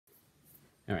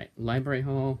Alright, Library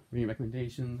Hall, reading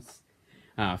recommendations.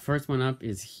 First one up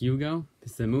is Hugo.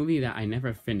 This is a movie that I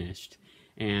never finished,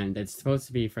 and it's supposed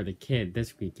to be for the kid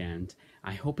this weekend.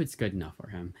 I hope it's good enough for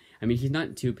him. I mean, he's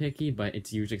not too picky, but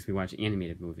it's usually because we watch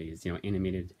animated movies,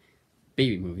 animated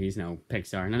baby movies,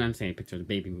 Pixar. And I'm not saying Pixar's a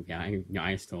baby movie.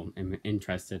 I still am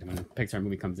interested when a Pixar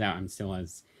movie comes out. I'm still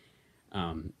as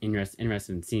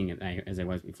interested in seeing it as I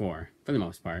was before, for the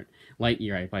most part.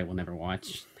 Lightyear, I probably will never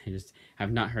watch. I just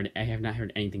have not heard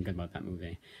anything good about that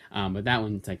movie. But that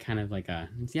one's like kind of like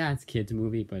it's a kids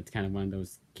movie, but it's kind of one of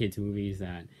those kids movies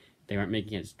that they aren't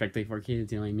making it strictly for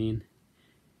kids. You know what I mean?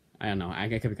 I don't know. I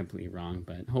could be completely wrong,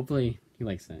 but hopefully he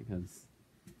likes it. Because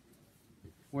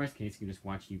worst case, you can just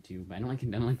watch YouTube. But I don't like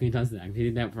when he does that. He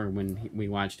did that for when we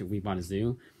watched We Bought a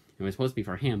Zoo. It was supposed to be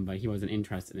for him, but he wasn't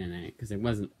interested in it because it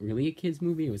wasn't really a kids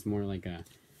movie. It was more like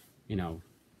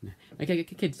like a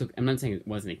kids still. I'm not saying it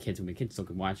wasn't a kids movie. Kids still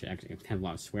could watch it. Actually, it had a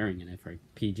lot of swearing in it for a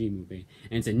PG movie,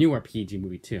 and it's a newer PG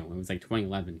movie too. It was like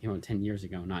 2011. It came out 10 years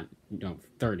ago, not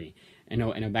 30. I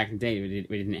know back in the day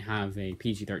we didn't have a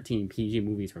PG-13. PG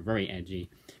movies were very edgy,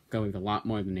 going a lot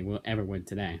more than they ever would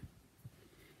today.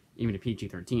 Even a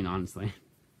PG-13, honestly.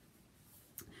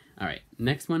 All right,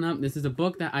 next one up. This is a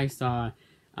book that I saw.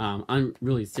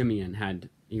 Unruly Simeon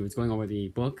he was going over the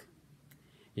book,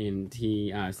 and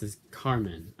he says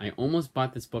Carmen. I almost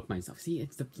bought this book myself. See,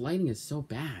 the lighting is so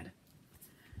bad.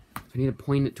 So I need to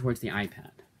point it towards the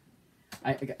iPad.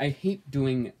 I hate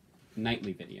doing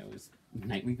nightly videos.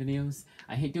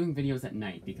 I hate doing videos at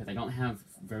night because I don't have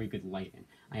very good lighting.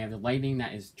 I have the lighting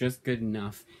that is just good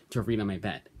enough to read on my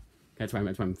bed. That's why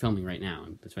I'm filming right now.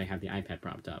 That's why I have the iPad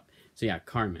propped up. So yeah,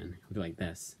 Carmen. I'll do like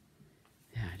this.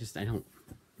 Yeah, I don't.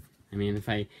 I mean, if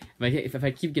I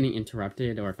keep getting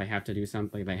interrupted, or if I have to do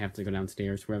something, if I have to go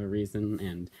downstairs for whatever reason,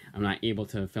 and I'm not able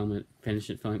to finish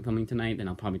filming tonight, then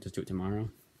I'll probably just do it tomorrow.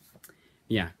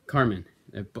 Yeah, Carmen,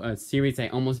 a series I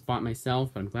almost bought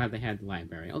myself, but I'm glad they had the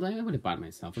library. Although I would have bought it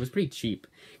myself. It was pretty cheap.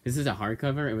 This is a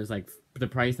hardcover. It was like the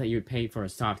price that you would pay for a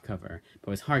soft cover, but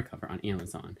it was hardcover on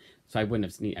Amazon. So I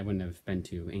wouldn't have been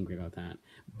too angry about that.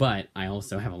 But I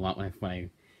also have a lot of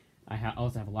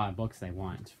also have a lot of books I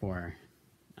want for.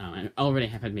 And already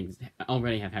have had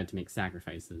to make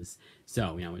sacrifices,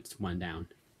 so it's one down.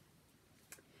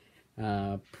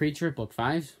 Preacher book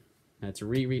 5. That's a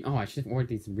reread. Oh, I should have ordered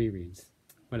these rereads.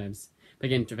 Whatever. If I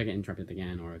get interrupted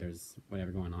again, or there's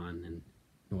whatever going on and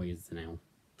noise, then I'll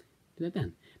do that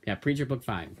then. But yeah, Preacher book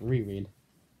 5 reread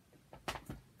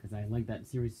because I like that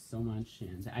series so much,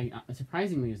 and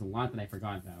surprisingly there's a lot that I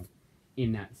forgot about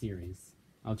in that series.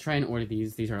 I'll try and order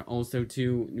these. These are also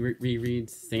 2 rereads.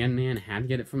 Sandman, I had to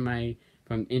get it from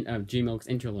G-Milk's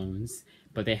Interloans,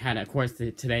 but they had, of course,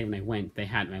 today when I went, they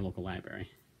had it in my local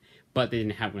library, but they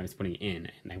didn't have it when I was putting it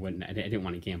in, and I didn't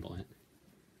want to gamble it.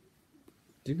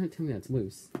 Do not tell me that's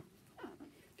loose.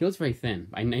 Feels very thin.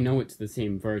 I know it's the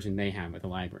same version they have at the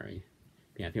library.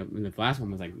 But yeah, the last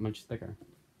one was like much thicker.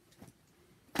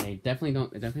 They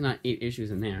definitely not 8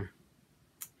 issues in there.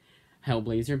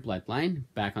 Hellblazer Bloodline,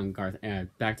 back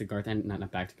to Garth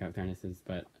Ennis's,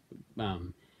 but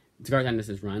it's Garth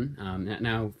Ennis's run.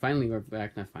 Now finally we're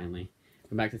back. Not finally,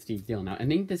 we're back to Steve Dillon. Now I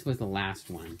think this was the last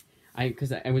one.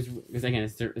 Because again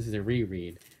this is a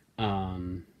reread.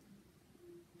 No,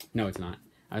 it's not.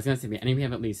 I was gonna say I think we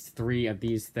have at least 3 of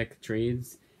these thick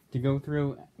trades to go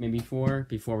through, maybe 4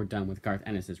 before we're done with Garth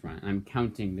Ennis's run. I'm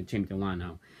counting the Jamie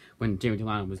Delano when Jamie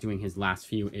Delano was doing his last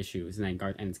few issues, and then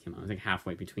Garth Ennis came on. It was like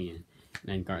halfway between, and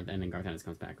then Garth Ennis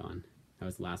comes back on. That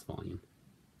was the last volume.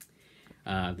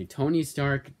 The Tony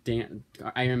Stark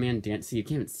Iron Man Dan. See, you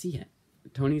can't even see it.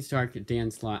 Tony Stark Dan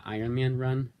Slott Iron Man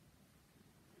run.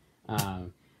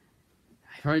 I've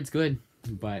heard it's good,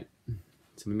 but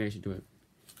so maybe I should do it.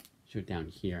 Shoot it down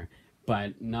here.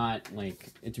 But not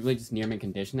like it's really just near mint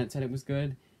condition that said it was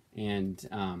good, and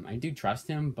I do trust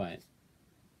him, but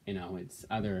it's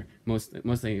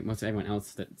mostly everyone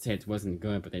else that say it wasn't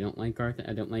good, but they don't like Garth.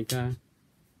 I don't like Dan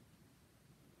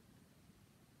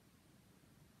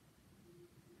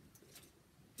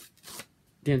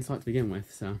Slott to begin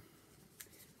with, so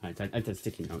that's a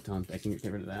sticky note. I can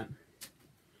get rid of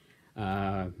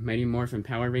that. Mighty Morphin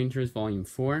Power Rangers Volume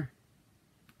 4.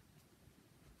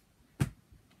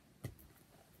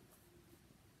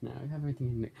 No, I have everything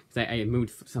in there. Because I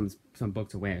moved some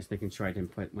books away. I was making sure I didn't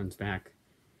put ones back.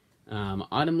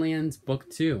 Autumnlands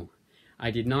Book 2. I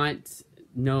did not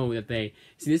know that they...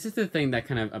 See, this is the thing that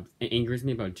kind of angers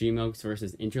me about G-Milks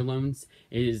versus Interloans,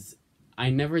 is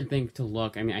I never think to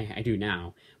look... I mean, I do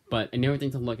now, but I never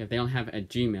think to look if they don't have it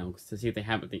at G-Milks to see if they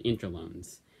have it at the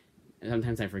Interloans.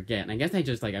 Sometimes I forget. And I guess I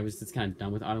was just kind of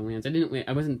done with Autumnlands.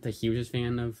 I wasn't the hugest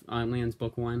fan of Autumnlands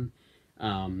Book 1.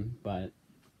 But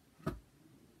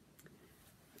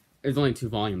there's only 2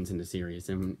 volumes in the series,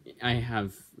 and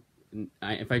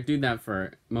if I do that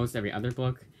for most every other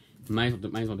book, might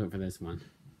as well do it for this one.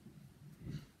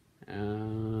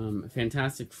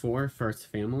 Fantastic Four: First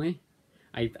Family.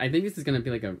 I think this is gonna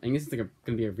be gonna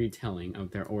be a retelling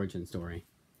of their origin story.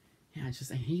 Yeah,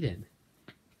 I hate it.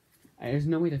 There's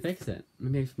no way to fix it.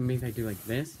 Maybe if I do like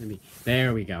this, maybe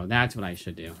there we go. That's what I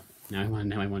should do. Now I want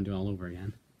to do it all over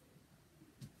again.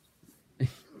 You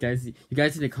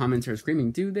guys in the comments are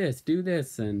screaming, "Do this,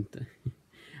 and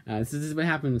this is what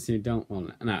happens when you don't. Well,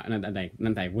 not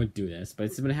that I would do this, but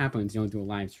this is what happens when you don't do a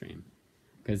live stream.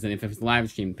 Because then if it was a live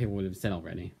stream, people would have said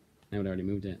already. I would have already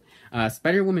moved it.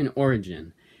 Spider-Woman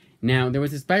Origin. Now, there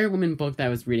was a Spider-Woman book that I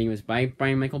was reading. It was by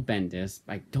Brian Michael Bendis.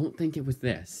 I don't think it was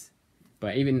this.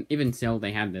 But even still,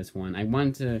 they had this one. I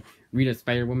wanted to read a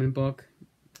Spider-Woman book.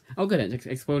 Oh, good. It's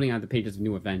exploding out the pages of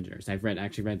New Avengers. I've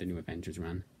actually read the New Avengers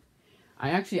run.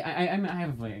 I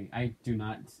do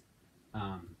not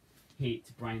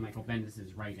hate Brian Michael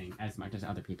Bendis' writing as much as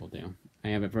other people do. I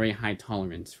have a very high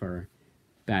tolerance for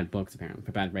bad books, apparently.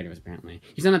 For bad writers, apparently.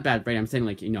 He's not a bad writer. I'm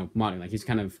saying, modern. He's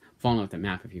kind of fallen off the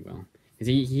map, if you will. Because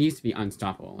he used to be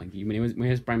unstoppable. When he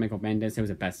was Brian Michael Bendis, it was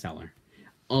a bestseller.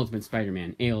 Ultimate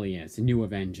Spider-Man, Alias, New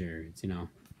Avengers,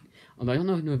 Although I don't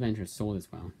know if New Avengers sold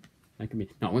as well. That could be...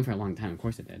 No, it went for a long time. Of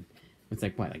course it did. It's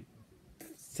like,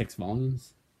 6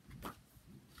 volumes?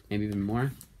 Maybe even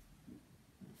more?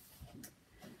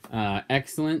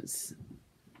 Excellence.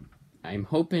 I'm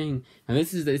hoping... Now,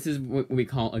 this is what we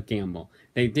call a gamble.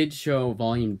 They did show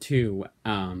Volume 2,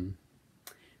 on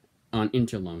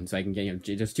Interloan, so I can get,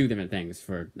 just 2 different things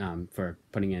for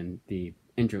putting in the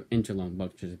Interloan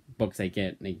books, which is books I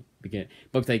get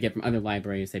from other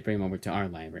libraries. They bring them over to our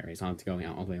library, so I'll have to go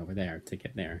all the way over there to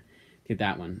get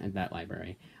that one at that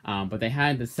library. But they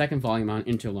had the second volume on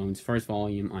Interloan's first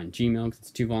volume on Gmail, because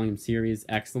it's a 2-volume series,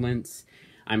 Excellence.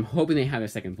 I'm hoping they have a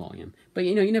second volume, but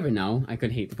you never know. I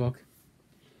could hate the book.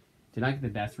 Did not get the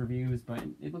best reviews, but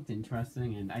it looked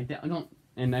interesting, and I don't.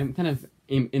 And I'm kind of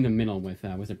in the middle with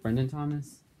was it Brendan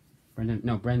Thomas? Brendan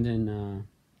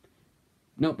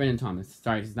Thomas.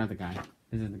 Sorry, this is not the guy.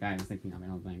 This is the guy I was thinking of, I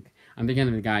don't think. I'm thinking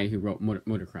of the guy who wrote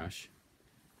Motor Crush.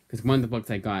 Because one of the books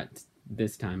I got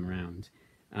this time around,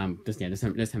 this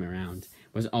time around,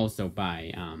 was also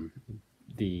by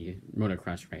the Motor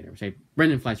Crush writer.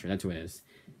 Brendan Fletcher, that's who it is.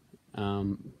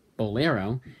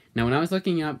 Bolero. Now, when I was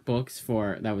looking up books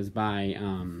that was by,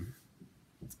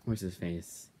 what's his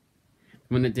face?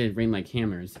 The one that did Rain Like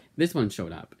Hammers, this one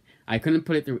showed up. I couldn't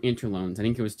put it through Interloans. I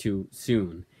think it was too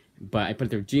soon. But I put it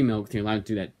through Gmilk, because you're allowed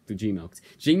to do that through Gmilk.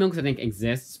 Gmilk, I think,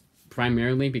 exists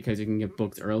primarily because you can get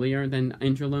books earlier than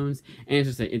Interloans, and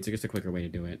it's just a quicker way to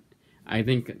do it. I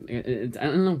think, I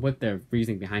don't know what the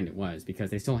reasoning behind it was, because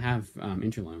they still have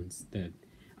Interloans, the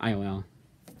IOL.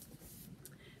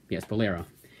 Yes, Bolero.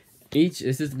 This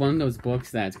is one of those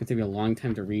books that's going to be a long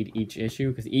time to read each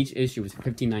issue, because each issue is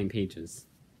 59 pages,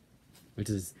 which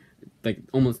is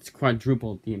almost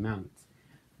quadruple the amount.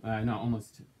 No,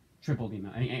 almost triple the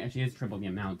amount. I think it actually is triple the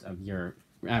amount of your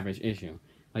average issue.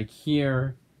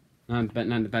 Here, not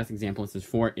the best example, this is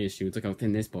 4 issues. Look how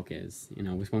thin this book is.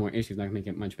 With 1 more issue, it's not going to make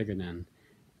it much bigger than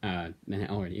it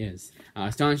already is.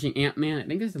 Astonishing Ant-Man. I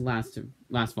think this is the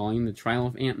last volume, The Trial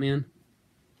of Ant-Man.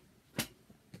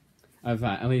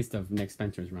 At least of Nick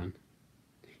Spencer's run.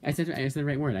 I said the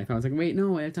right word. I was like, wait,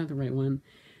 no, that's not the right one.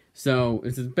 So,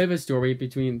 it's a bit of a story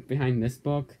behind this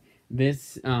book.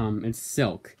 It's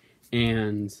Silk.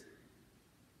 And...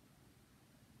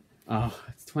 oh,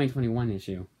 it's a 2021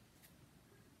 issue.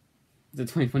 It's a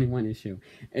 2021 issue.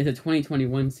 It's a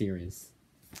 2021 series.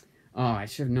 Oh, I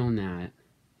should have known that.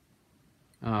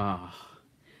 Oh,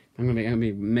 I'm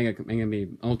gonna be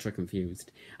ultra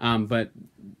confused. But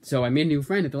so I made a new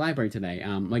friend at the library today.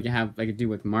 Like I could do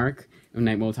with Mark,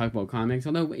 and we'll talk about comics.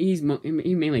 Although he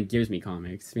mainly gives me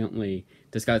comics. We don't really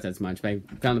discuss as much. But I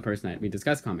found the person that we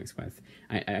discuss comics with.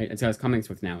 I discuss comics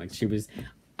with now. She was.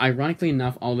 Ironically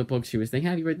enough, all the books she was saying,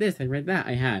 have you read this? I read that.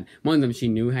 I had. One of them she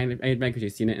knew I had read because she'd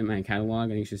seen it in my catalog.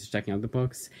 I think she was just checking out the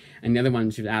books. And the other one,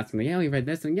 she was asking, yeah, you read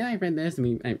this? And yeah, I read this.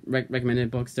 And I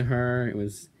recommended books to her.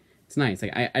 It's nice.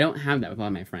 I don't have that with a lot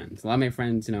of my friends. A lot of my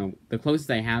friends, the closest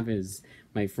I have is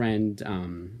my friend,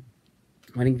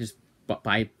 I think just bought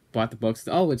the books.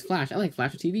 Oh, it's Flash. I like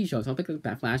Flash TV shows. I'll pick up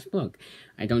that Flash book.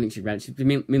 I don't think she read it. She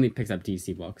mainly picks up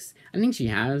DC books. I think she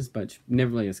has, but she never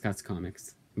really discussed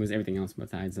comics. It was everything else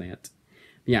besides that.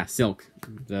 But yeah, Silk.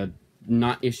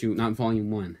 Not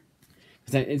volume 1.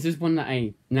 It's just one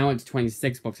that now it's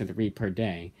 26 books I have to read per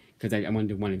day, because I want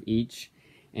to do one of each,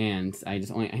 and I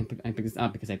picked this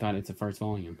up because I thought it's the first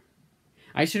volume.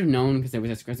 I should have known because it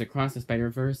was Across the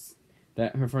Spider-Verse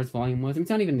that her first volume was. It's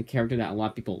not even the character that a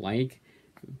lot of people like,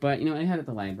 but, you know, I had it at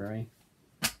the library.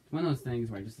 It's one of those things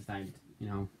where I just decided, you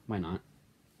know, why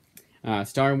not?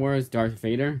 Star Wars Darth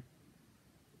Vader.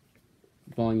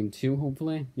 Volume 2,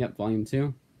 hopefully. Yep, Volume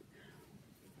 2.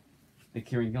 The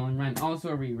Kieran Gillen run. Also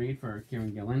a reread for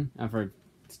Kieran Gillen. For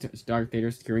Darth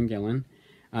Vader's Kieran Gillen.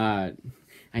 I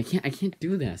can't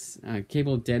do this.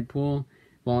 Cable Deadpool,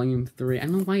 Volume 3. I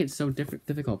don't know why it's so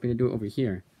difficult for me to do it over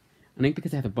here. I think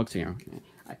because I have the books here.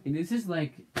 This is,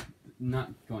 like, not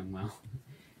going well.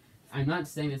 I'm not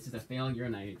saying this is a failure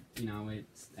and I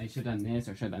should have done this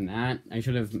or should have done that. I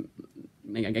should have,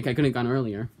 I could have gone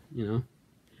earlier, you know.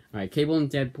 Alright, Cable and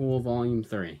Deadpool, Volume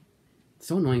 3. It's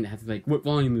so annoying to have to, like, what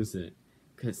volume is it?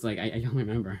 Because, like, I don't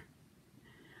remember.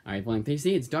 Alright, Volume 3.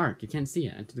 See, it's dark. You can't see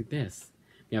it. It's like this.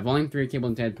 Yeah, Volume 3, Cable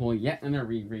and Deadpool, yet another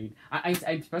reread.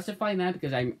 I specify that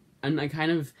because I'm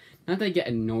kind of, not that I get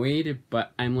annoyed,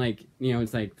 but I'm like, you know,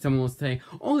 it's like, someone will say,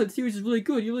 oh, that series is really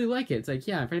good, you really like it. It's like,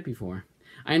 yeah, I've read it before.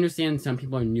 I understand some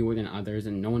people are newer than others,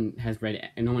 and no one has read it,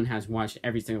 and no one has watched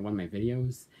every single one of my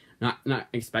videos. Not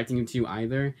expecting you to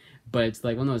either, but it's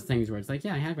like one of those things where it's like,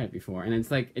 yeah, I have read it before, and it's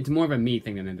like, it's more of a me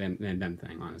thing than a them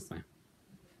thing, honestly.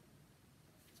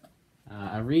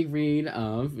 A reread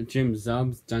of Jim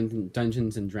Zub's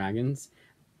Dungeons and Dragons.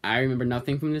 I remember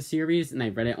nothing from this series, and I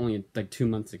read it only like 2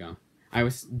 months ago. I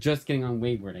was just getting on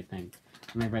Wayward, I think,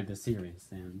 when I read this series,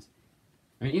 and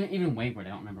I mean, even Wayward, I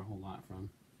don't remember a whole lot from.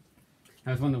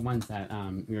 That was one of the ones that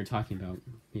we were talking about,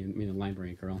 me and the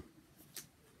library girl.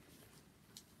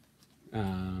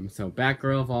 So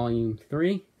Batgirl Volume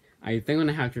 3. I think I'm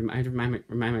gonna have to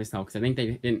remind myself because I think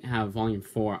they didn't have Volume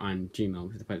 4 on Gmail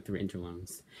because they put it through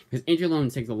Interloans. Because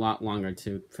Interloans takes a lot longer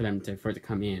for it to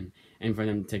come in and for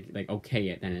them to like okay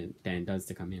it than it does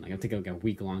to come in. Like it'll take like a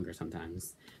week longer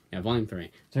sometimes. Yeah, Volume 3.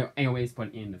 So I always put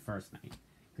it in the first night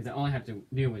because all I have to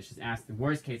do is just ask. The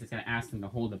worst case is gonna ask them to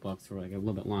hold the books for like a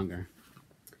little bit longer.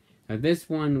 This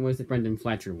one was the Brendan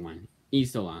Fletcher one,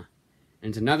 Isola. And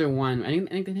it's another one. I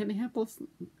think they have both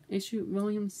issue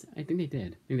Williams. I think they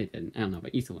did. I think they didn't. I don't know,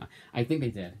 but Isola. I think they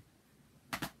did.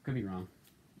 Could be wrong.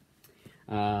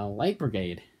 Light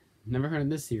Brigade. Never heard of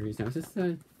this series. Now, is this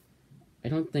a... I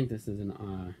don't think this is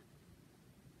an...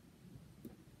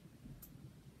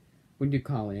 what do you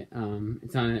call it?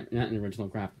 It's not an original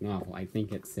graphic novel. I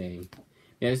think it's a...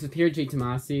 Yeah, this is Pierre J.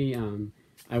 Tomasi.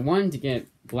 I wanted to get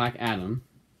Black Adam.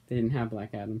 They didn't have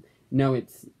Black Adam. No,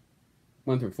 it's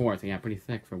 1 through 4, so yeah, pretty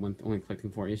thick for only collecting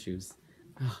 4 issues.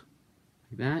 Ugh,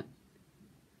 like that.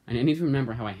 And I need to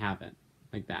remember how I have it.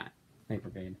 Like that. Light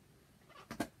Brigade.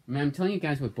 I mean, I'm telling you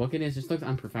guys what book it is. It just looks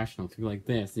unprofessional to be like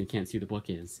this, and you can't see what the book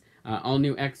is. All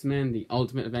New X-Men, The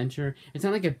Ultimate Adventure. It's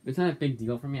not a big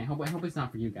deal for me. I hope it's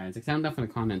not for you guys. Like, sound off in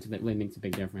the comments if that really makes a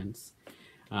big difference.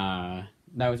 That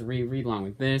was a read along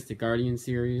with this, the Guardian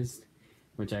series.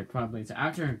 Which I probably... So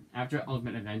after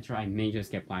Ultimate Adventure, I may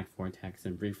just get Black Vortex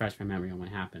and refresh my memory on what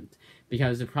happened.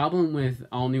 Because the problem with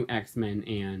All New X-Men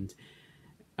and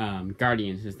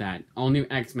Guardians is that All New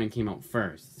X-Men came out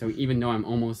first. So even though I'm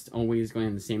almost always going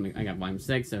in the same... Like, I got Volume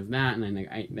 6 of that, and then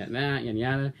like, that, yada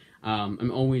yada.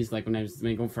 I'm always, like, when I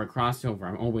go for a crossover,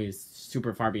 I'm always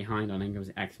super far behind on, I think it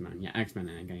was X-Men. Yeah, X-Men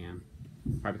I think I am.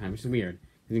 Far behind, which is weird.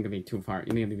 You think it'd be too far. You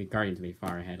think it'd be Guardians to be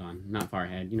far ahead on. Not far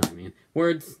ahead, you know what I mean.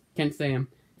 Words, can't say them.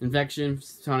 Infection,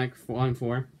 Sonic 1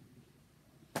 4.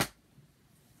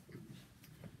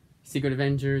 Secret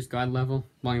Avengers, God Level,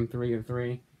 Volume 3 of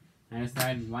 3. I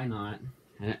decided, why not?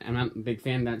 I'm not a big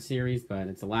fan of that series, but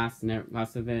it's the last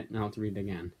of it, and I'll have to read it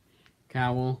again.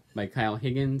 Cowl, by Kyle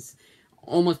Higgins.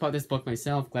 Almost bought this book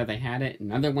myself, glad they had it.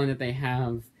 Another one that they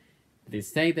have. They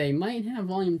say they might have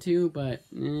Volume 2, but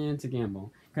it's a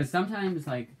gamble. Because sometimes,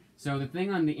 like, so the thing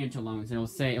on the Interloans, it'll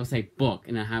say book,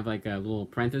 and it'll have, like, a little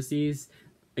parentheses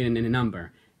in a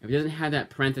number. If it doesn't have that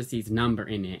parentheses number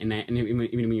in it, and even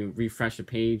when you refresh a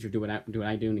page or do what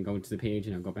I do and go to the page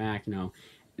and I'll go back, you know,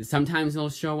 sometimes it'll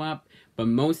show up, but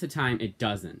most of the time it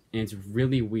doesn't. And it's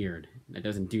really weird. It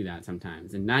doesn't do that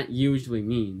sometimes. And that usually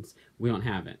means we don't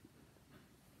have it.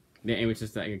 It was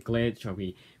just like a glitch, or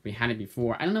we had it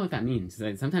before. I don't know what that means.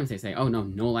 Sometimes they say, oh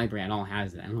no library at all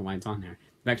has it. I don't know why it's on there.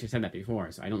 I've actually said that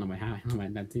before, so I don't know why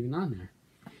that's even on there.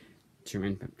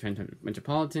 Trent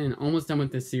Metropolitan, almost done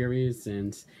with this series,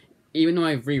 and even though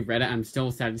I've reread it, I'm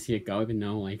still sad to see it go, even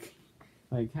though, like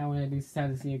how would I be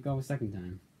sad to see it go a second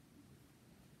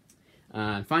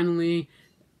time? Finally,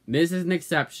 this is an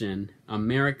exception,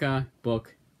 America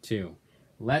Book 2.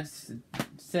 Let's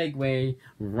segue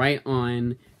right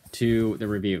on to the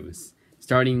reviews,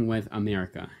 starting with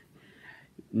America.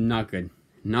 Not good.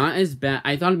 Not as bad.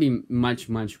 I thought it'd be much,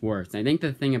 much worse. I think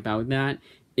the thing about that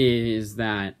is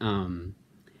that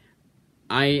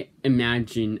I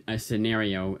imagine a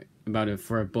scenario about it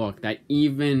for a book that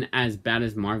even as bad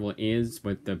as Marvel is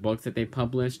with the books that they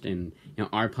published and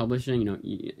are publishing,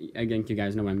 again, you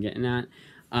guys know what I'm getting at.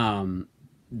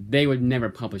 They would never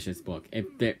publish this book if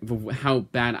how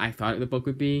bad I thought the book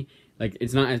would be. Like,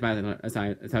 it's not as bad as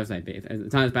it's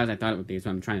not as bad as I thought it would be. Is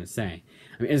what I'm trying to say.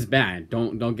 I mean, it's bad.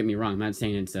 Don't get me wrong. I'm not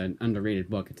saying it's an underrated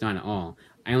book. It's not at all.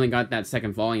 I only got that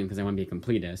second volume because I want to be a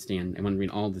completist and I want to read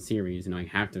all the series. I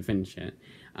have to finish it.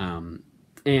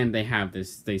 And they have the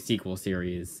sequel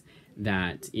series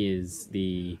that is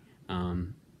the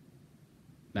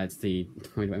that's the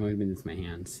wait, I'm moving this in my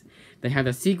hands. They have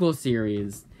the sequel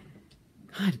series.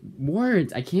 God,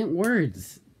 words. I can't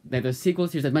words. The sequel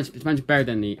series is much better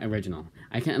than the original.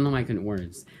 I don't know why I couldn't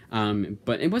words.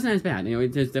 But it wasn't as bad.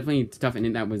 There's definitely stuff in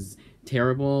it that was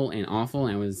terrible and awful.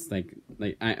 And it was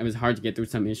it was hard to get through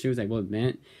some issues. I will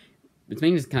admit. It's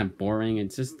mainly just kind of boring.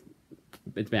 It's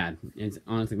bad. It's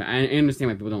honestly bad. I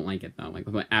understand why people don't like it though. Like,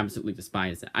 people absolutely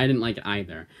despise it. I didn't like it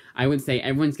either. I would say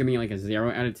everyone's giving it like a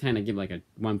 0 out of 10. I give it like a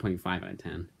 1.5 out of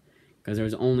 10 because there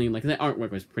was only the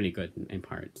artwork was pretty good in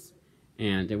parts.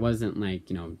 And it wasn't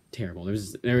terrible.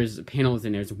 There was panels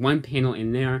in there. There's one panel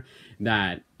in there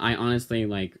that I honestly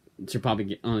should probably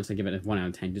give it a 1 out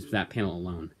of 10 just for that panel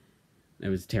alone. It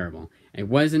was terrible. It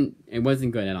wasn't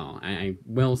good at all. I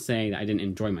will say that I didn't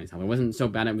enjoy myself. It wasn't so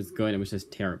bad it was good. It was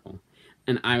just terrible.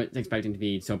 And I was expecting to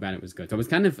be so bad it was good. So it was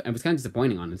kind of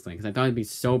disappointing, honestly, because I thought it'd be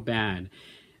so bad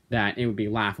that it would be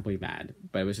laughably bad.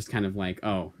 But it was just kind of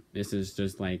oh, this is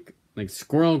just like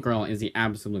Squirrel Girl is the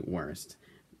absolute worst.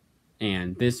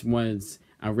 And this was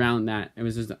around that. It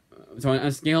was just so on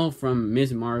a scale from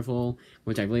Ms. Marvel,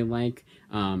 which I really like,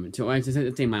 to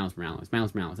let's say Miles Morales.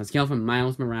 On a scale from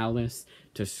Miles Morales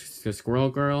to Squirrel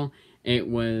Girl, it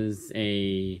was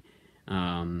a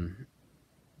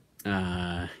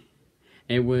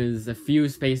few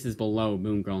spaces below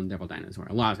Moon Girl and Devil Dinosaur.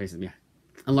 A lot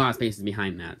of spaces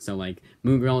behind that. So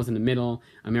Moon Girl is in the middle.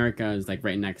 America is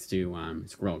right next to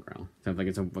Squirrel Girl. So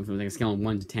it's a scale of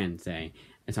 1 to 10, say.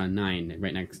 It's on 9,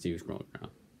 right next to Squirrel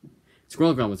Girl.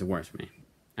 Squirrel Girl was the worst for me.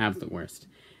 Absolute worst.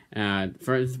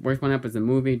 First one up was the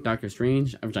movie Doctor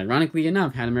Strange, which ironically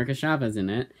enough had America Chavez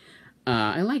in it.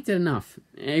 I liked it enough.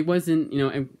 It wasn't,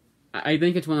 I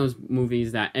think it's one of those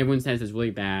movies that everyone says is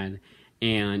really bad,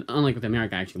 and unlike with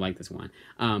America, I actually like this one.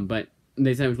 But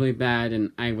they said it was really bad,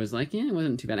 and I was like, yeah, it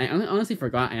wasn't too bad. I honestly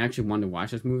forgot I actually wanted to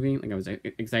watch this movie. I was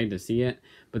excited to see it,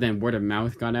 but then word of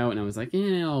mouth got out, and I was like,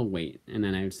 yeah, I'll wait. And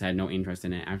then I just had no interest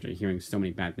in it after hearing so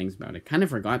many bad things about it. Kind of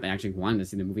forgot that I actually wanted to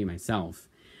see the movie myself,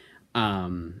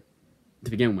 to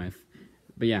begin with.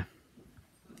 But yeah,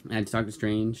 I had Doctor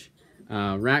Strange.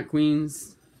 Rat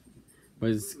Queens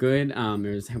was good. I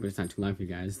hope it's not too loud for you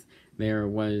guys. There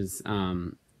was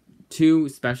 2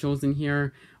 specials in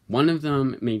here. One of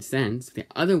them made sense. The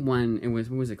other one, what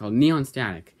was it called? Neon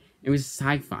Static. It was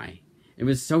sci-fi. It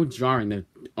was so jarring. The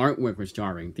artwork was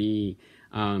jarring. The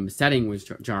setting was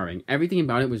jarring. Everything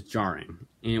about it was jarring.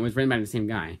 And it was written by the same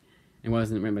guy. It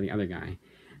wasn't written by the other guy.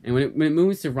 And when it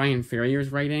moves to Ryan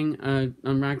Ferrier's writing on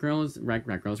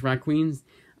Rat Queens,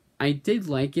 I did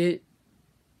like it.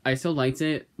 I still liked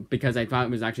it because I thought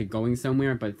it was actually going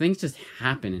somewhere, but things just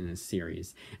happen in this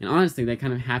series. And honestly, that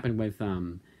kind of happened with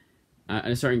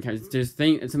a certain character. There's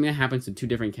something that happens to 2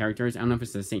 different characters. I don't know if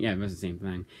it's the same. Yeah, it was the same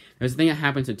thing. There's a thing that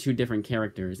happens to 2 different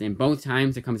characters, and both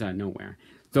times it comes out of nowhere.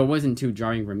 So it wasn't too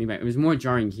jarring for me, but it was more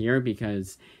jarring here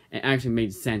because it actually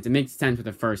made sense. It makes sense with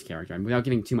the first character, without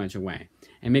giving too much away.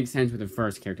 It makes sense with the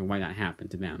first character why that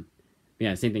happened to them. But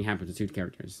yeah, same thing happens to 2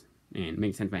 characters. And it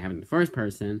makes sense by having the first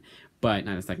person, but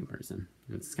not the second person.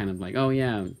 It's kind of oh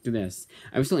yeah, do this.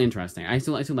 It was still interesting. I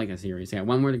still like the series. Yeah,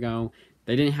 1 more to go.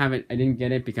 They didn't have it. I didn't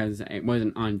get it because it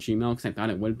wasn't on Gmail because I thought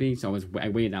it would be. So I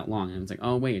waited that long, and I was like,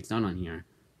 oh wait, it's not on here.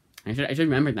 I should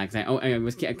remember that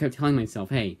because I kept telling myself,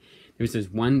 hey, there's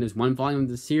one volume of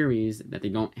the series that they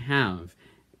don't have.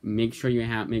 Make sure they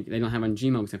don't have on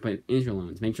Gmail because I put intro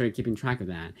loans. Make sure you're keeping track of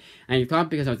that. And I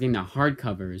thought because I was getting the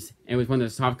hardcovers, it was one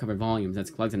of the softcover volumes that's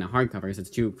collected in the hardcovers.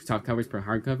 It's 2 softcovers per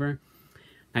hardcover.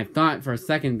 I thought for a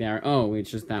second there, oh,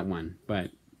 it's just that one, but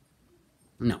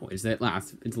no, it's the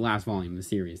last volume of the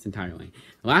series entirely.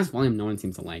 The last volume no one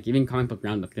seems to like. Even Comic Book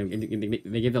Roundup, they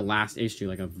give the last issue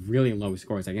a really low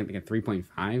score. So I think a 3.5,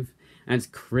 and it's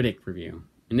critic review,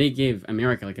 and they gave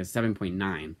America a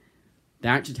 7.9.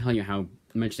 That should tell you how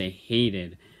much they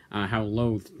hated, how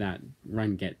low that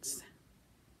run gets.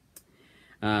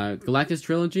 Galactus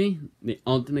Trilogy, the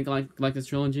Ultimate Galactus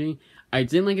Trilogy. I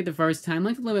didn't like it the first time. I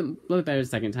liked it a little bit better the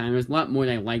second time. There's a lot more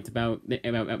that I liked about it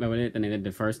than I did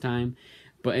the first time.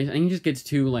 But I think it just gets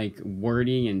too, like,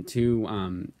 wordy and too,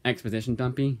 exposition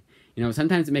dumpy. You know,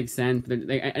 sometimes it makes sense, but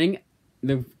I think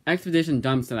the exposition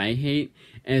dumps that I hate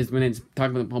is when it's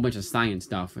talking about a whole bunch of science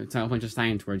stuff. It's a whole bunch of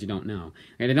science words you don't know.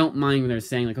 Like, I don't mind when they're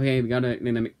saying, like, okay, we gotta,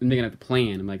 they're gonna have to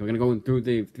plan. I'm like, we're gonna go through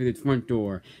the front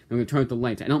door, and we're gonna turn off the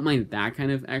lights. I don't mind that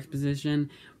kind of exposition,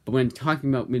 but when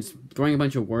talking about, when it's throwing a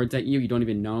bunch of words at you, you don't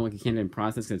even know, like, you can't even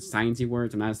process because it's sciencey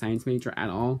words. I'm not a science major at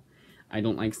all. I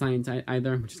don't like science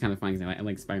either, which is kind of funny because I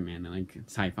like Spider-Man, I like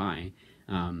sci-fi,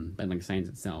 but I like science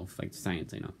itself, like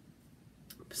science, you know.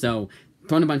 So,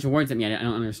 throwing a bunch of words at me I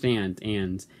don't understand,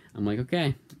 and I'm like,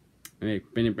 okay,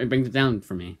 it brings it down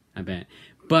for me a bit.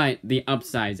 But the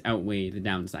upsides outweigh the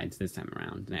downsides this time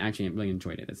around, and I actually really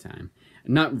enjoyed it this time.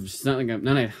 Not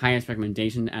a highest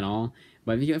recommendation at all,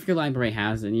 but if your library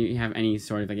has, and you have any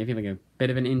sort of, like, if you have, like, a bit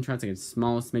of an interest, like a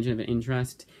small smidgen of an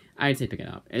interest, I'd say pick it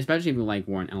up, especially if you like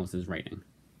Warren Ellis's writing.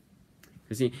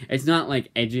 Because, see, it's not, like,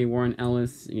 edgy Warren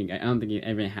Ellis. I don't think he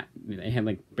ever had, they had,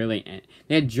 like, barely,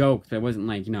 they had jokes, but it wasn't,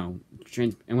 like, you know,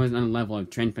 it wasn't on a level of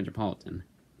Transmetropolitan.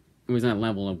 It was on a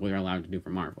level of what they're allowed to do for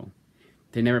Marvel.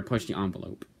 They never pushed the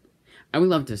envelope. I would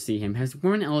love to see him. Has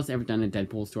Warren Ellis ever done a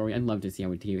Deadpool story? I'd love to see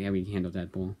how he handled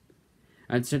Deadpool.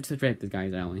 I'd just straight up this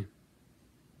guy's alley.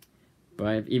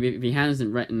 But if he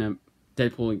hasn't written a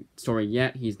Deadpool story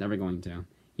yet, he's never going to.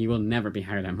 He will never be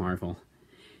hired at Marvel.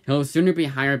 He'll sooner be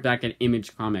hired back at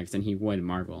Image Comics than he would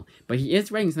Marvel. But he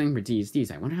is writing something for DCD,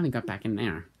 so I wonder how he got back in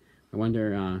there. I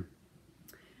wonder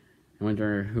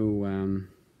who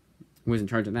was in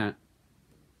charge of that.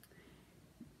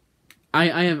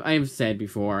 I have said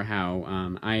before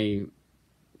how I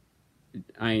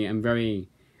am very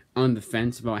on the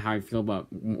fence about how I feel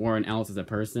about Warren Ellis as a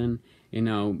person. You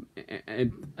know,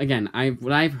 again,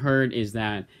 what I've heard is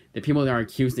that the people that are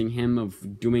accusing him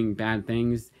of doing bad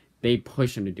things, they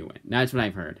push him to do it. That's what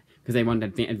I've heard, because they want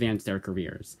to advance their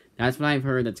careers. That's what I've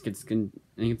heard. I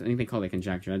think they call it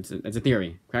conjecture. That's a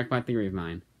theory, crackpot theory of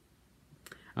mine.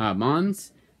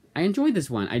 Mons, I enjoyed this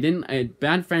one.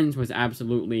 Bad Friends was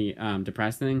absolutely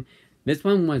depressing. This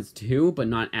one was too, but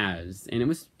not as, and it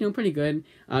was, you know, pretty good.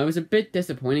 It was a bit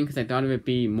disappointing because I thought it would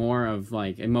be more of,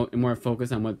 like, more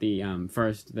focus on what the what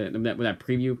that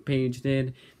preview page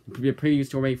did, the preview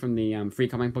story from the Free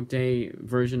Comic Book Day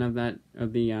version of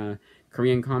the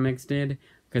Korean comics did,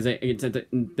 because it's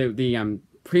the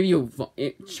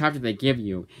preview chapter they give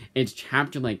you, it's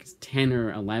chapter like 10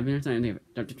 or 11 or something.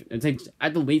 It's like,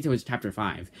 at the least it was chapter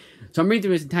 5. So I'm reading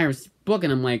through this entire book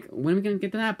and I'm like, when are we gonna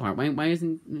get to that part? Why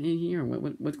isn't it here?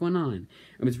 What's going on?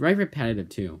 It was very repetitive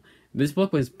too. This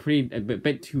book was a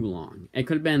bit too long. I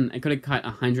could have cut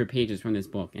 100 pages from this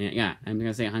book, and yeah, I'm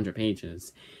gonna say 100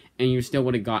 pages, and you still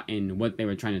would have gotten what they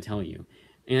were trying to tell you.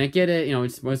 And I get it, you know,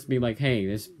 it's supposed to be like,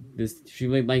 hey, she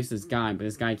really likes this guy, but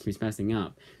this guy keeps messing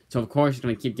up. So of course she's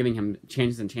gonna keep giving him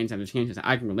chances and chances after chances.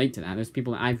 I can relate to that.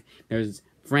 There's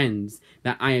friends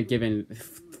that I have given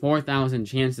 4,000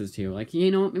 chances to. Like,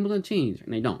 you know, maybe they'll change,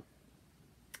 and they don't.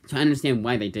 So I understand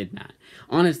why they did that.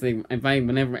 Honestly,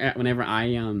 whenever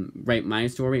I write my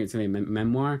story, it's gonna be a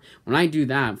memoir. When I do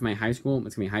that for my high school,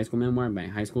 it's gonna be a high school memoir, my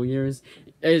high school years.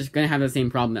 It's gonna have the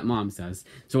same problem that Mom says.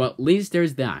 So at least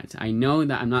there's that. I know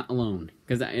that I'm not alone,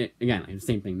 because again, it's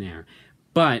the same thing there.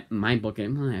 But my book,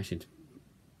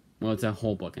 well, it's a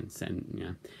whole book, and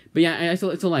yeah. But yeah, I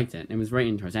still liked it. It was very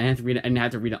interesting. I didn't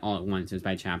have to read it all at once. It was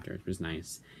by chapters, which was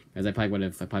nice, because I probably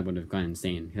would have gone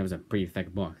insane, because it was a pretty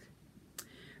thick book.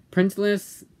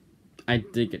 Princeless, I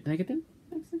did get. Did I get that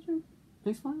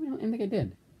next one? I don't think I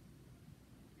did.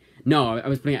 No, I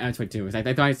was putting it elsewhere too. I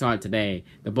thought I saw it today.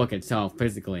 The book itself,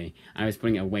 physically, I was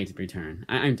putting it away to return.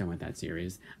 I'm done with that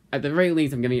series. At the very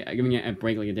least, I'm giving it a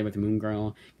break like I did with Moon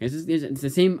Girl. It's the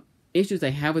same issues I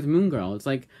have with Moon Girl. It's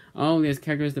like, oh, this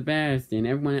character is the best, and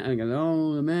everyone goes,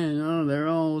 oh man, oh, they're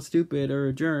all stupid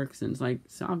or jerks, and it's like,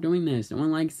 stop doing this. No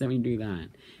one likes it when you do that.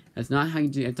 That's not how you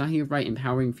do. It's not how you write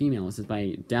empowering females. It's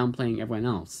by downplaying everyone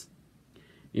else.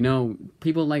 You know,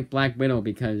 people like Black Widow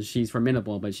because she's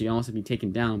formidable, but she'd also be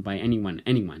taken down by anyone.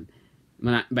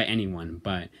 Well, not by anyone,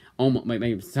 but almost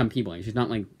by some people. Like, she's not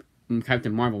like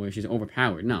Captain Marvel where she's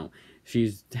overpowered. No,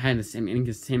 she's had the same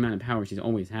amount of power she's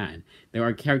always had. There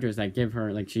are characters that give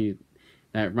her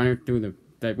that run her through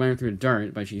the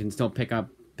dirt, but she can still pick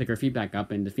her feet back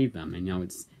up and defeat them. And you know,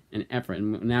 it's an effort.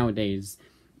 And nowadays,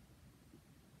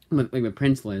 with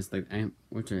Princeless,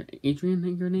 Adrian, I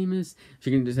think her name is.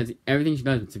 She can just everything she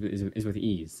does is with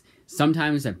ease.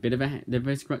 Sometimes a bit of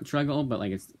a struggle, but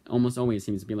like it's almost always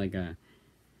seems to be like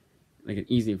like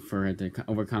easy for her to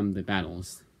overcome the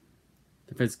battles,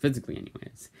 physically,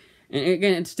 anyways. And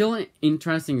again, it's still an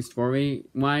interesting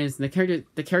story-wise. The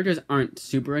characters aren't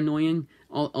super annoying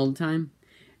all the time.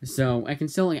 So I can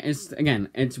still,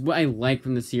 it's what I like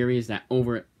from the series that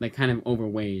kind of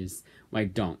overweighs what I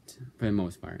don't, for the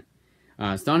most part.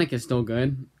 Sonic is still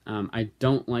good. I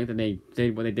don't like that they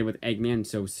did what they did with Eggman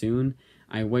so soon.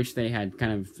 I wish they had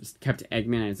kind of kept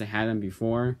Eggman as they had him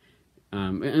before.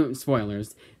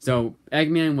 Spoilers. So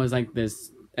Eggman was like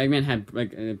this. Eggman had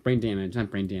like brain damage, not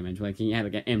brain damage. Like he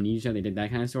had like amnesia. They did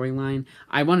that kind of storyline.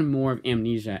 I wanted more of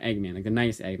amnesia Eggman, like a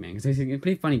nice Eggman, because he's a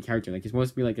pretty funny character. Like he's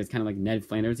supposed to be like this kind of like Ned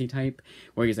Flandersy type,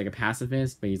 where he's like a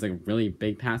pacifist, but he's like a really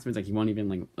big pacifist. Like he won't even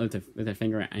like lift a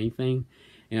finger at anything.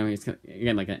 You know, he's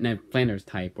again like a Ned Flanders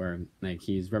type, where like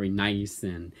he's very nice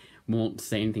and won't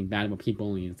say anything bad about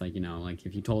people. And he's like, you know, like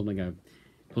if you told him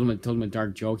a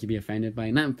dark joke, he'd be offended by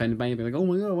it. Not offended by it, but like, oh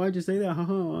my god, why'd you say that?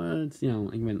 Haha, it's, you know,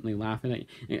 like when they laugh at it.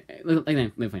 Like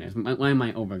Ned Flanders. Why am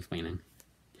I over explaining?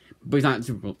 But he's not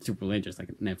super religious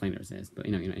like Ned Flanders is. But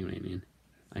you know what I mean.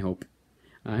 I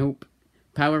hope.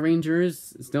 Power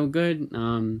Rangers still good.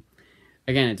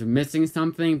 Again, it's missing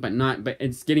something, but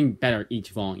it's getting better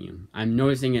each volume. I'm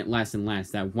noticing it less and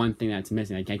less. That one thing that's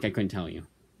missing, I couldn't tell you,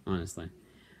 honestly.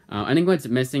 I think what's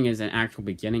missing is an actual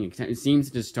beginning. It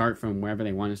seems to start from wherever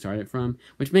they want to start it from,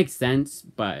 which makes sense,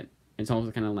 but it's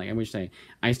also kind of like,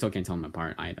 I still can't tell them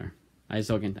apart either.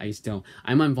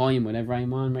 I'm on volume whatever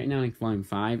I'm on right now, like volume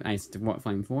 5,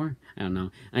 volume 4? I don't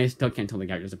know. I still can't tell the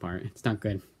characters apart. It's not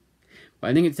good. But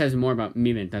I think it says more about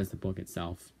me than it does the book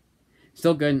itself.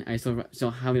 Still good. I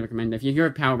still highly recommend it. If you're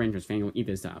a Power Rangers fan, you'll eat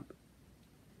this up.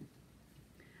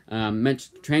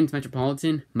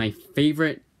 Transmetropolitan, my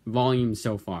favorite volume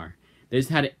so far. This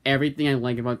had everything I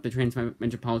like about the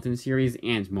Transmetropolitan series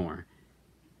and more.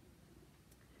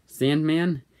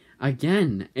 Sandman,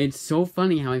 again, it's so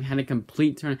funny how I've had a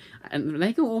complete turn. Did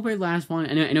I go over the last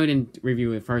volume? I know I didn't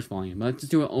review the first volume, but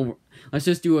let's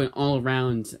just do an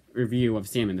all-around review of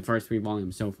Sandman, the first 3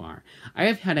 volumes so far. I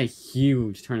have had a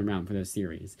huge turnaround for this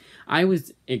series. I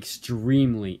was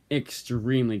extremely,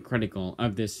 extremely critical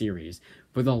of this series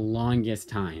for the longest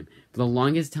time. For the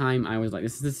longest time, I was like,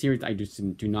 this is a series I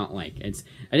just do not like.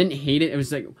 I didn't hate it. It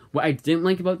was like, what I didn't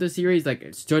like about this series, like,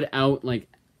 it stood out like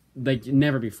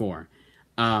never before.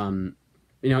 You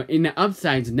know, in the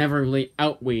upsides never really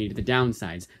outweighed the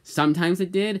downsides. Sometimes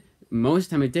it did. Most of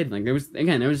the time it did. Like, there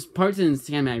was parts in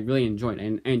Sandman I really enjoyed.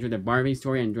 I enjoyed the Barbie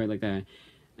story. I enjoyed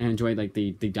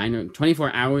the Dino.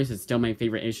 24 Hours is still my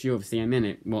favorite issue of Sandman.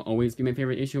 It will always be my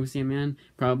favorite issue of Sandman,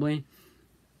 probably.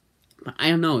 But I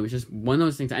don't know. It was just one of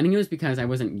those things. I think it was because I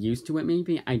wasn't used to it,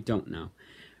 maybe. I don't know.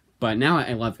 But now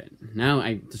I love it. Now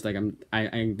I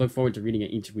I look forward to reading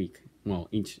it each week. Well,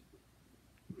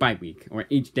 by week, or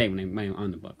each day when I'm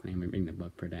on the book, when I'm reading the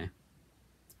book per day.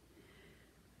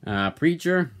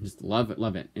 Preacher, just love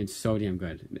it. It's so damn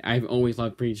good. I've always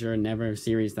loved Preacher. Never a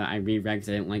series that I reread because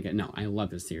I didn't like it. No, I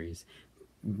love this series.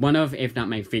 One of, if not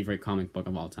my favorite comic book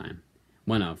of all time.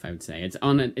 One of, I would say. It's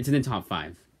in the top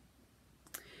 5.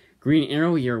 Green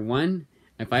Arrow Year 1.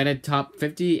 If I had a top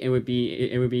 50, it would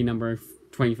be number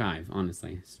 25.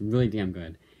 Honestly, it's really damn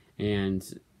good. And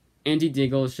Andy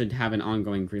Diggle should have an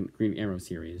ongoing Green Arrow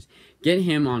series. Get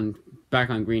him back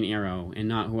on Green Arrow, and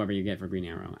not whoever you get for Green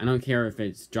Arrow. I don't care if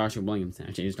it's Joshua Williamson.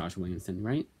 Actually, it's Joshua Williamson,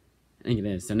 right? I think it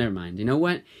is, so never mind. You know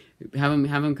what? Have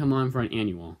him come on for an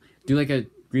annual. Do like a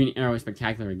Green Arrow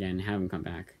Spectacular again, and have him come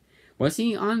back. Was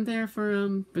he on there for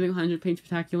the 100-page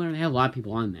Spectacular? They had a lot of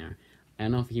people on there. I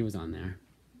don't know if he was on there.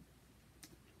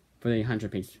 For the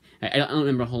 100-page... I don't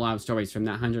remember a whole lot of stories from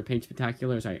that 100-page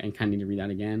Spectacular, so I kind of need to read that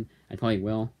again. I probably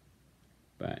will.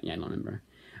 But, yeah, I don't remember.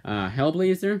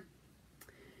 Hellblazer.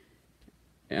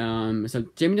 So,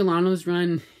 Jimmy Delano's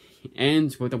run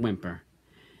ends with a whimper.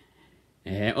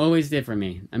 It always did for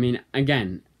me. I mean,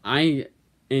 again, I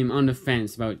am on the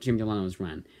fence about Jimmy Delano's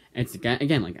run. It's,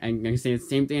 again, like, I'm going to say the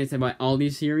same thing I said about all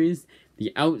these series.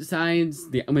 The outsides,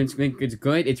 when it's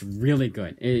good, it's really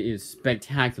good. It is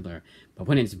spectacular. But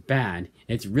when it's bad,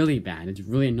 it's really bad. It's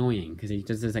really annoying, because he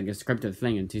just does, like, a scripted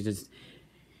thing, and he just...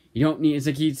 You don't need, it's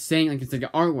like he's saying, like, it's like the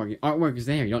artwork. The artwork is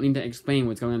there. You don't need to explain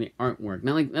what's going on in the artwork.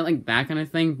 Not like that kind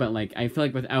of thing, but, like, I feel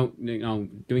like without, you know,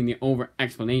 doing the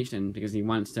over-explanation, because he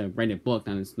wants to write a book,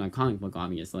 not a comic book,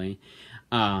 obviously,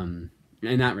 in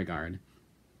that regard.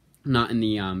 Not in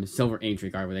the, Silver Age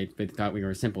regard, where they thought we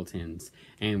were simpletons,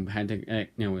 and had to,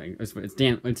 you know, it's what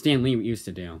Stan Lee used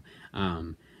to do.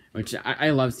 which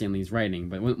I love Stan Lee's writing,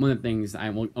 but one of the things I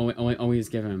will always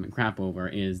give him crap over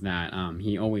is that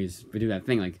he always would do that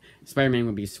thing, like Spider-Man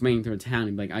would be swinging through town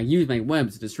and be like, I use my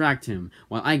webs to distract him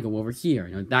while I go over here,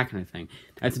 that kind of thing.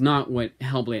 That's not what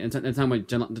Hellblade, that's not what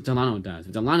Delano does.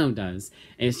 What Delano does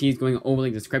is he's going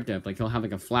overly descriptive, like he'll have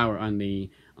like a flower on the,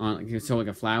 so like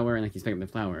a flower, and like he's picking up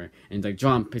the flower, and like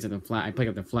John picks up the flower, I pick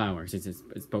up the flower, since it's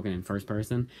spoken in first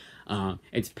person.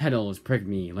 Its petals prick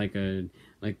me like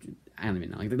I don't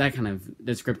even know, like that kind of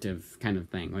descriptive kind of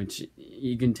thing, which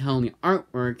you can tell in the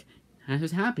artwork that's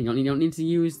what's happening. You don't need to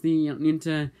you don't need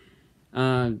to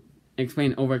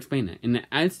over-explain it, and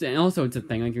also it's a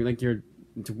thing like it's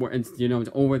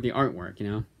over the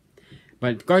artwork,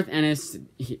 But Garth Ennis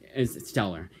is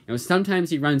stellar.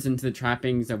 Sometimes he runs into the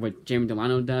trappings of what Jamie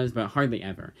Delano does, but hardly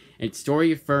ever. It's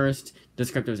story first,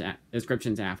 descriptions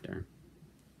after.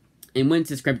 And when it's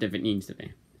descriptive, it needs to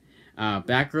be.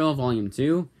 Batgirl Volume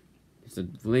 2. It's a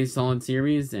really solid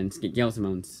series, and it's Gail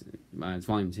Simone's. It's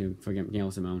Volume 2 for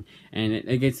Gail Simone, and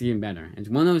it gets even better. It's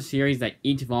one of those series that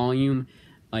each volume,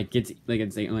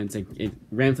 it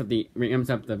ramps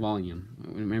up the volume,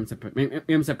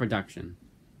 ramps up production.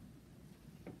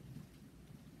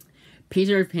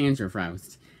 Peter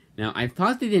Panzerfaust. Now, I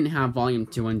thought they didn't have Volume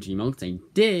 2 on Gmail, because they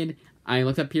did. I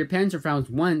looked up Peter Panzerfaust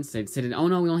once, it said, oh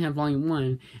no, we only have Volume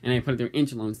 1, and I put it through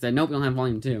Interloan and said, nope, we don't have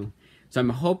Volume 2. So I'm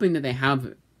hoping that they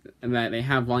have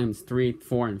Volumes 3,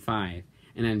 4, and 5,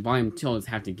 and then Volume 2 I'll just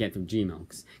have to get through Gmail,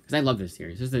 because I love this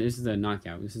series. This is a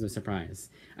knockout, this is a surprise.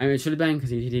 I mean, it should have been,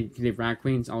 because he did Rat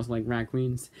Queens, also like Rat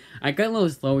Queens. I got a little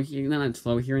slow here, not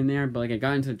slow here and there, but like I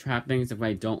got into the trappings of what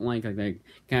I don't like the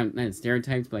kind of not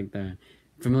stereotypes, but like the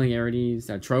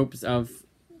familiarities, tropes of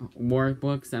war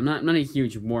books. I'm not a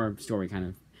huge war story kind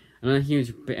of. I'm not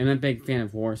a big fan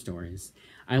of war stories.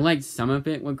 I liked some of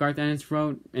it what Garth Ennis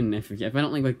wrote, and if I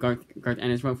don't like what Garth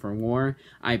Ennis wrote for war,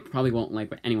 I probably won't like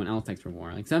what anyone else likes for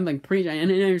war. Like some like I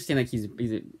understand like he's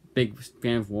a big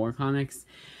fan of war comics,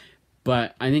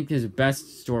 but I think his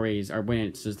best stories are when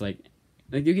it's just like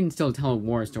you can still tell a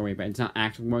war story, but it's not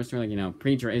actual war story. Like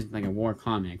Preacher isn't like a war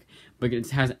comic, but it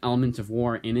has elements of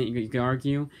war in it. You could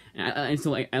argue, and I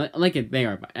still I like it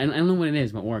there, but I don't know what it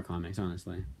is about war comics,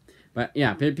 honestly. But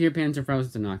yeah, Peter Panzerfaust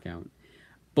is a knockout.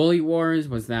 Bully Wars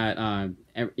was that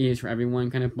is for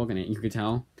everyone kind of book, and you could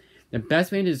tell. The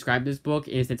best way to describe this book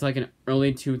is it's like an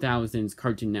early 2000s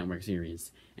Cartoon Network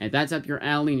series. And if that's up your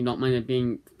alley and you don't mind it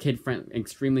being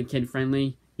extremely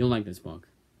kid-friendly, you'll like this book.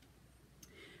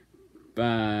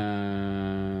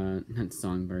 Not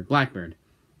Songbird. Blackbird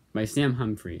by Sam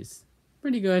Humphries.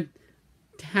 Pretty good.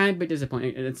 Tad bit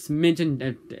disappointing. A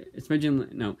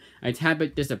tad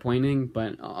bit disappointing,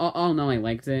 but all in all, I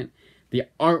liked it. The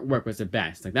artwork was the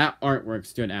best. Like that artwork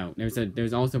stood out.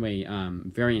 There's also a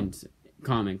variant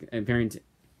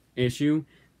issue.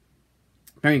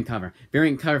 Variant cover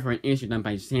for an issue done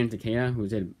by Sam Takeda, who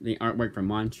did the artwork for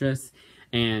Monstrous.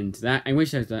 And that I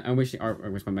wish the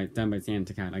artwork was done by Sam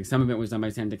Takeda. Like some of it was done by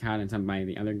Sam Takeda and some by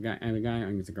the other guy. I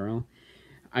think it's a girl.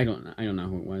 I don't know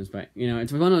who it was, but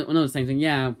it's one of those things.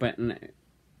 Yeah, but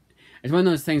it's one of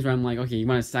those things where I'm like, okay, you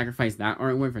want to sacrifice that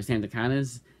artwork for Sam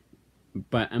Takeda's,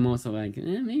 but I'm also like,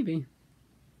 maybe.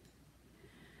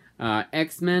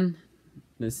 X-Men.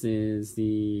 This is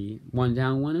the one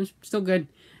down one. It was still good.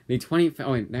 The 20th.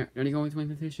 Oh wait, did I go with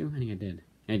 25th issue? I think I did.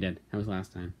 I did. That was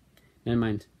last time. Never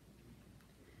mind.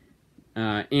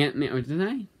 Ant-Man. Or did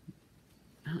I?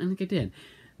 I don't think I did.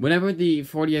 Whatever the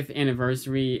 40th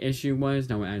anniversary issue was,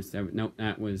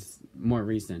 that was more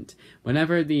recent.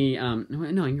 Whatever the no,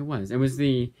 I think it was. It was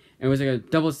like a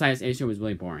double-sized issue. It was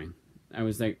really boring. I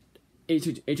was like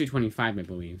issue 25, I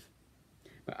believe.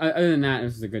 But other than that, it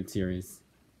was a good series.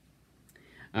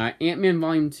 Ant-Man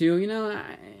Volume 2.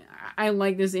 I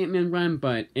like this Ant-Man run,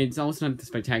 but it's also not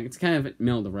spectacular. It's kind of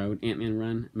middle of the road Ant-Man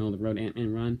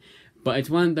run. But it's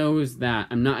one of those that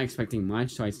I'm not expecting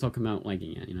much, so I still come out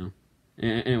liking it.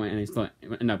 Anyway, and I still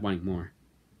end up wanting more.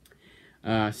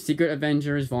 Secret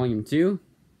Avengers Volume 2.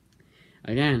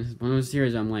 Again, it's one of those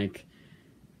series I'm like,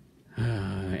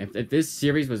 if this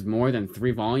series was more than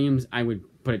 3 volumes, I would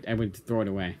throw it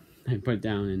away. I'd put it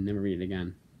down and never read it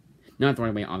again. Not throw it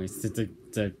away, obviously.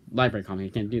 It's a library comic,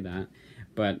 you can't do that.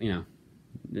 But,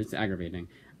 it's aggravating.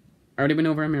 Already Been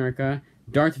Over America.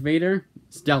 Darth Vader,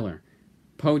 stellar.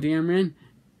 Poe Dameron,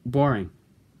 boring.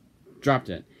 Dropped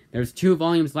it. There's 2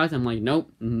 volumes left. I'm like,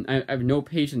 nope. I have no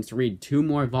patience to read 2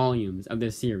 more volumes of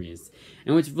this series.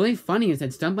 And what's really funny is that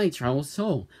it's done by Charles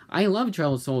Soule. I love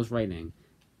Charles Soule's writing.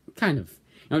 Kind of.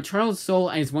 Charles Soule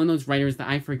is one of those writers that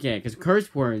I forget. Because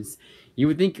Curse Words, you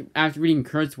would think after reading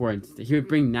Curse Words, he would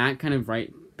bring that kind of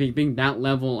bring that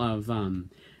level of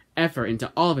effort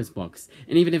into all of his books.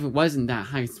 And even if it wasn't that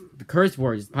high, the Curse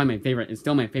Wars is probably my favorite. It's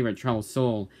still my favorite Charles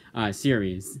Soule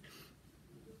series.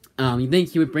 You think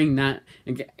he would bring that,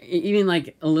 even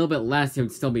like a little bit less, it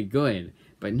would still be good.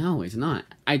 But no, it's not.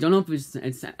 I don't know if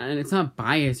it's not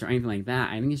biased or anything like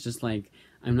that. I think it's just like,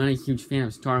 I'm not a huge fan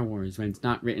of Star Wars when it's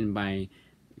not written by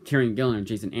Kieran Gillen or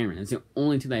Jason Aaron. It's the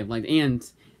only two that I've liked. And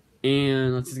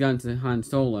let's just go into Han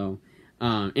Solo,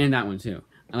 and that one too.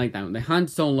 I like that one. The Han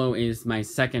Solo is my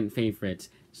second favorite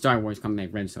Star Wars comic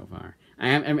I've read so far.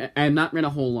 I have not read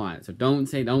a whole lot, so don't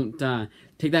take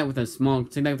that with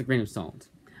a grain of salt.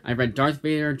 I've read Darth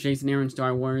Vader, Jason Aaron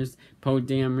Star Wars, Poe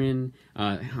Dameron,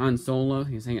 Han Solo.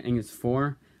 I think it's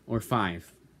 4 or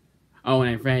 5. Oh, and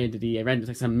I read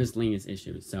like some miscellaneous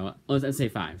issues. So let's say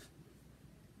 5.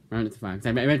 Round it to 5.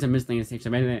 I read some miscellaneous issues.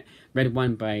 I read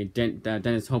one by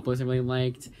Dennis Hopeless I really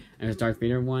liked. And it was Darth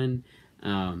Vader one.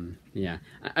 Yeah.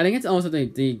 I think it's also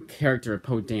the character of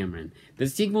Poe Dameron. The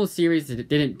sequel series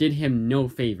did him no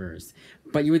favors.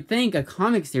 But you would think a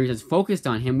comic series that's focused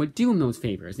on him would do him those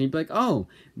favors. And you'd be like, oh,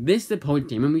 this is the Poe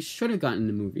Dameron we should have gotten in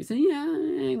the movies. And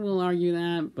yeah, I will argue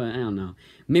that, but I don't know.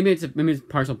 Maybe it's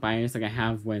partial bias like I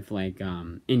have with like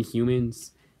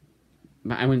Inhumans.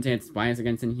 But I wouldn't say it's bias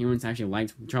against Inhumans. I actually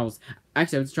liked Charles.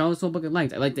 Actually, it's Charles Soule book I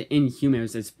liked. I liked the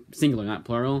Inhumans. It's singular, not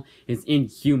plural. It's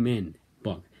Inhuman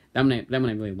book. That one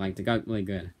I really liked. It got really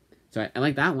good. So I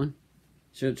like that one.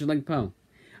 Should like Poe.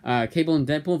 Cable and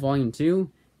Deadpool Volume 2.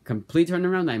 Complete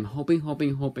turnaround. I'm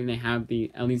hoping they have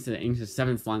at least the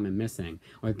 7th volume I'm missing.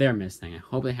 Or they're missing. I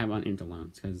hope they have it on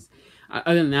Interloans. Because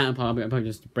other than that, I'll probably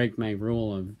just break my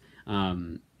rule of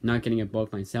not getting a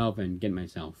book myself and get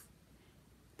myself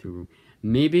through.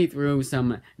 Maybe through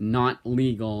some not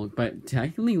legal, but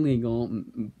technically legal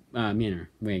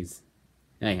ways.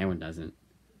 Hey, everyone does it.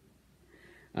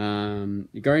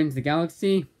 Guardians of the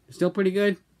Galaxy, still pretty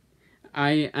good.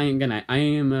 I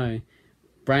am a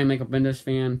Brian Michael Bendis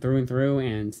fan through and through,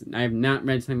 and I have not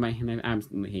read something by him I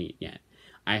absolutely hate yet.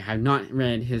 I have not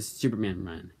read his Superman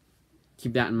run.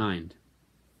 Keep that in mind.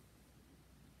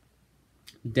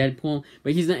 Deadpool,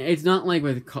 but it's not like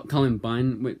with Cullen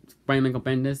Bunn, with Brian Michael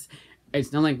Bendis.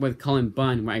 It's not like with Cullen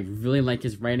Bunn, where I really like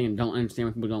his writing and don't understand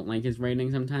why people don't like his writing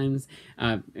sometimes.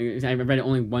 I've read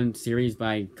only one series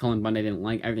by Cullen Bunn I didn't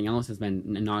like. Everything else has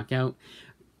been a knockout.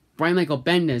 Brian Michael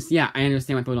Bendis, yeah, I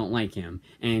understand why people don't like him.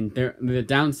 And the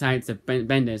downsides of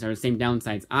Bendis are the same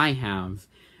downsides I have,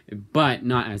 but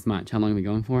not as much. How long are we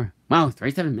going for? Wow,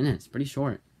 37 minutes. Pretty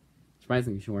short.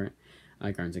 Surprisingly short.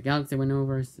 Guardians of the Galaxy went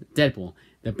over. Deadpool,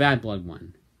 the Bad Blood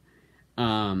one.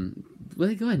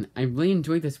 Really good. I really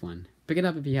enjoyed this one. Pick it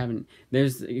up if you haven't.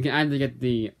 You can either get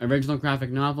the original graphic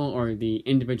novel or the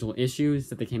individual issues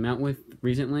that they came out with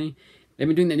recently. They've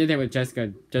been doing that with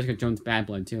Jessica Jones' Bad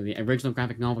Blood too. The original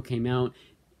graphic novel came out,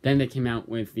 then they came out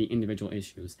with the individual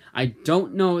issues. I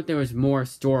don't know if there was more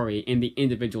story in the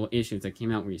individual issues that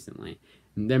came out recently.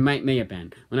 There may have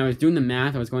been. When I was doing the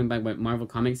math, I was going by what Marvel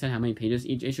Comics said, how many pages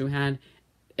each issue had.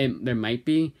 There might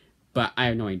be, but I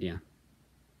have no idea.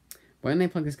 Why didn't I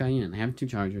plug this guy in? I have 2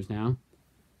 chargers now.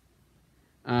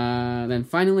 Then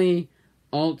finally,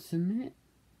 Ultimate.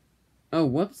 Oh,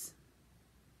 whoops.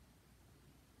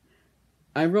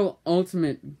 I wrote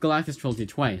Ultimate Galactus Trilogy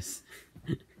twice.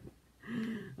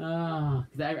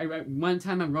 One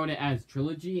time I wrote it as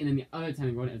Trilogy, and then the other time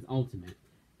I wrote it as Ultimate.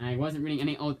 And I wasn't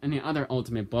reading any other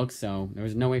Ultimate books, so there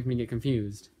was no way for me to get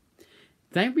confused.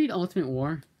 Did I read Ultimate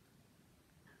War?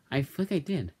 I feel like I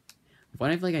did. Why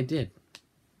do I feel like I did?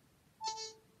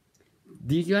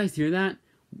 Did you guys hear that?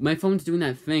 My phone's doing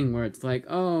that thing where it's like,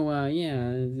 oh,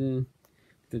 yeah, it's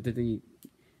like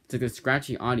the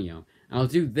scratchy audio. I'll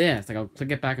do this, like I'll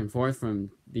click it back and forth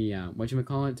from the,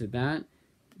 whatchamacallit to that.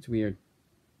 It's weird.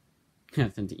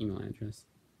 Send the email address.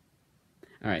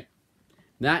 Alright.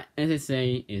 That, as I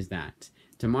say, is that.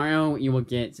 Tomorrow, you will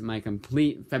get my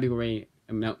complete February,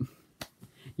 no.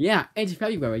 Yeah, it's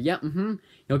February, yep,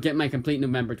 You'll get my complete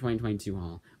November 2022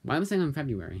 haul. Why am I saying I'm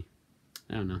February?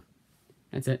 I don't know.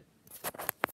 That's it.